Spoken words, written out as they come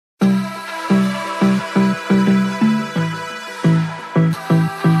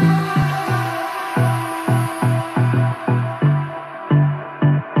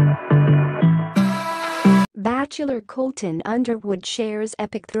Bachelor Colton Underwood shares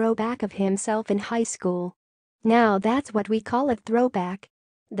epic throwback of himself in high school. Now that's what we call a throwback.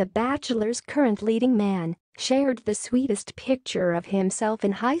 The Bachelor's current leading man shared the sweetest picture of himself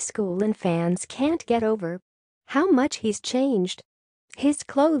in high school, and fans can't get over how much he's changed. His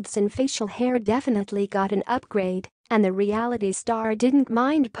clothes and facial hair definitely got an upgrade, and the reality star didn't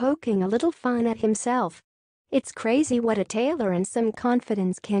mind poking a little fun at himself. "It's crazy what a tailor and some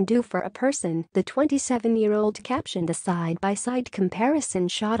confidence can do for a person," the 27-year-old captioned a side-by-side comparison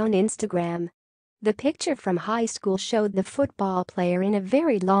shot on Instagram. The picture from high school showed the football player in a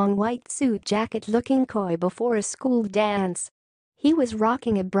very long white suit jacket looking coy before a school dance. He was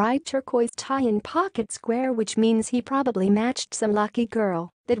rocking a bright turquoise tie and pocket square, which means he probably matched some lucky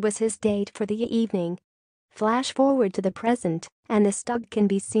girl that was his date for the evening. Flash forward to the present, and the stud can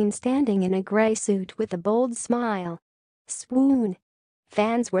be seen standing in a gray suit with a bold smile. Swoon.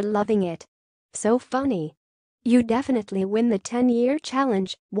 Fans were loving it. "So funny. You definitely win the 10-year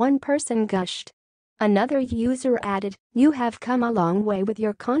challenge," one person gushed. Another user added, "You have come a long way with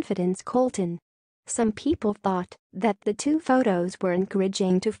your confidence, Colton." Some people thought that the two photos were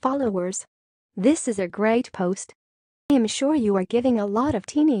encouraging to followers. "This is a great post. I am sure you are giving a lot of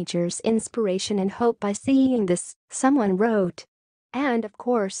teenagers inspiration and hope by seeing this," someone wrote. "And of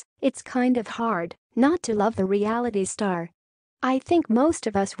course, it's kind of hard not to love the reality star. I think most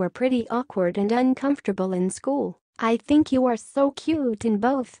of us were pretty awkward and uncomfortable in school. I think you are so cute in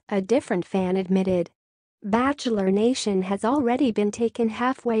both," a different fan admitted. Bachelor Nation has already been taken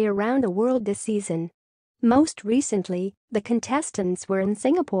halfway around the world this season. Most recently, the contestants were in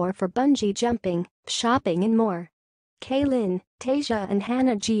Singapore for bungee jumping, shopping and more. Kaylin, Tasia and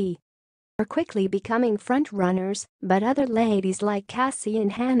Hannah G are quickly becoming front-runners, but other ladies like Cassie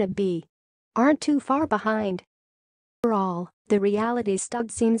and Hannah B aren't too far behind. Overall, the reality stud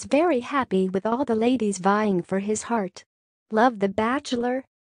seems very happy with all the ladies vying for his heart. Love The Bachelor?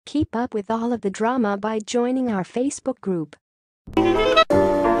 Keep up with all of the drama by joining our Facebook group.